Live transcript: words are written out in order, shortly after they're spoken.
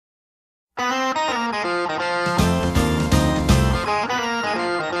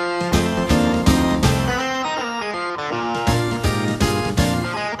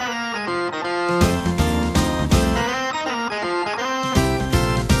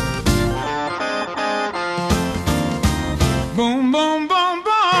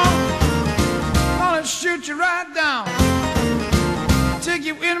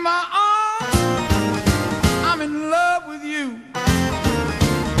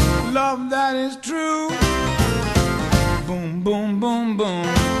that is true. Boom, boom, boom, boom.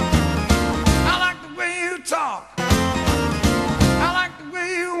 I like the way you talk. I like the way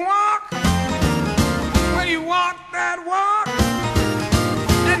you walk. When you walk that walk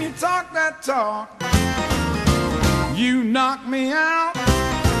and you talk that talk, you knock me out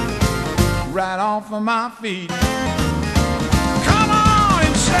right off of my feet. Come on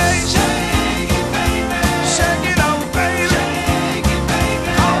and shake, shake it, baby. Shake it up, baby. Shake it,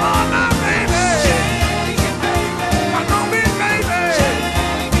 baby. Come on now, baby. Shake it, baby. I know me, baby. Shake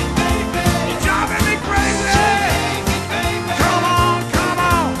it, baby. You're driving me crazy. Shake it, baby. Come on, come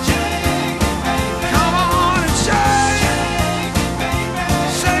on. Shake it, baby. Come on and shake. Shake it, baby.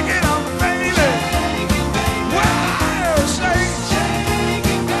 Shake it up, baby. Shake it, baby. Wow, shake. Shake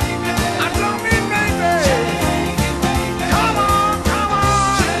it, baby. I know me, baby. Shake it, baby. Come on, come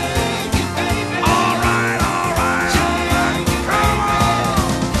on. Shake it, baby. All right, all right, all right. Come on.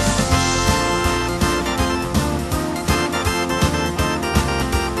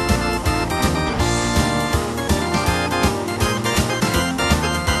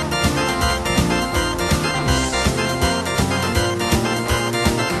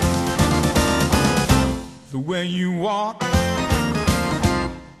 The way you walk,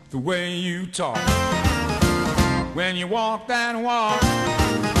 the way you talk. When you walk that walk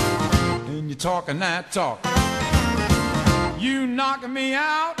and you're talking that talk, you knocking me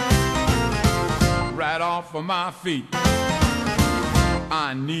out right off of my feet.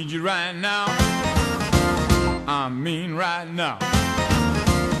 I need you right now. I mean right now.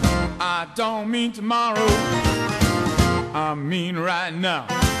 I don't mean tomorrow. I mean right now.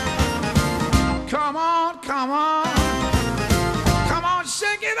 Come on, come on. Come on,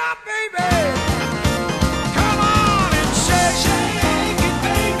 shake it up, baby. Come on and shake. Shake it,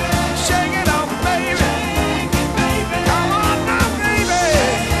 baby. Shake it up, baby. Shake it, baby. Come on now, baby.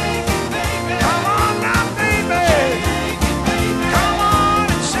 Shake it, baby. Come on now, baby. Shake it, baby. Come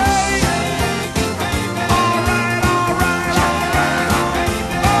on and shake. Shake it, baby. All right, all right, all right,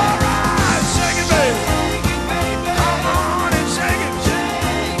 all right. Shake it, baby. Shake it, baby. Come on and shake it.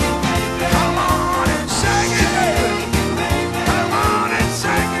 Shake it, baby. Come on and shake it, baby. Come on and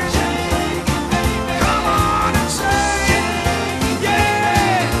shake it. Come on and shake it. Yeah.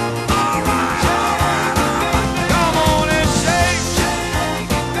 All right, all right, all right. Come on and shake.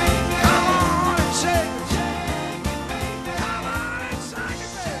 Come on and shake it. Come on and shake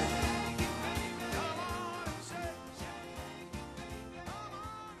it, baby. Come on and shake it.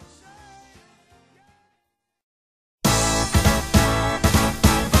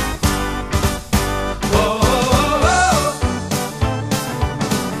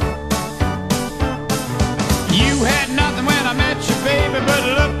 You had nothing when I met you, baby, but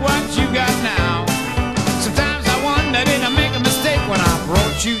look what you got now. Sometimes I wonder, did I make a mistake when I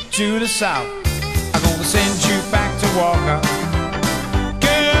brought you to the South? I'm gonna send you back to Walker.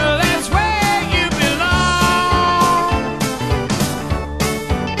 Girl, that's where you belong.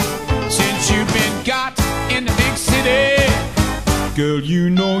 Since you've been got in the big city, girl, you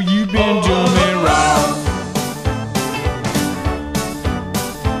know you've been doing me wrong.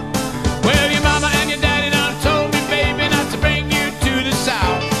 Well, your mama and your daddy done told me, baby, not to bring you to the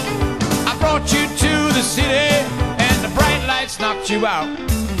South. I brought you to the city and the bright lights knocked you out.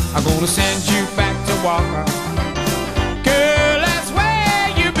 I'm gonna send you back to Walker. Girl, that's where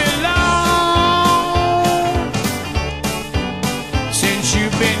you belong. Since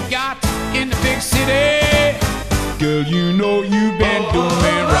you've been got in the big city, girl, you know you've been doing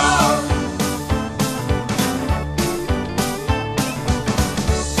me wrong.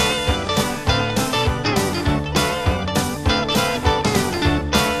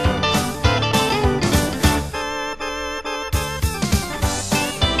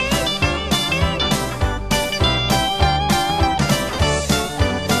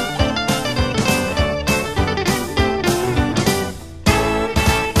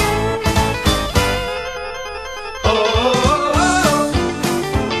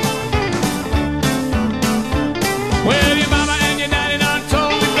 Well, your mama and your daddy done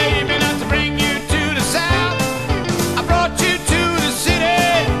told me, baby, not to bring you to the South. I brought you to the city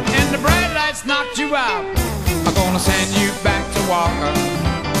and the bright lights knocked you out. I'm gonna send you back to Walker.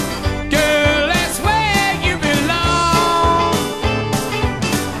 Girl, that's where you belong.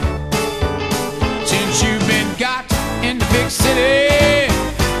 Since you've been got in the big city,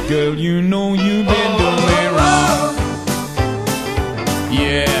 girl, you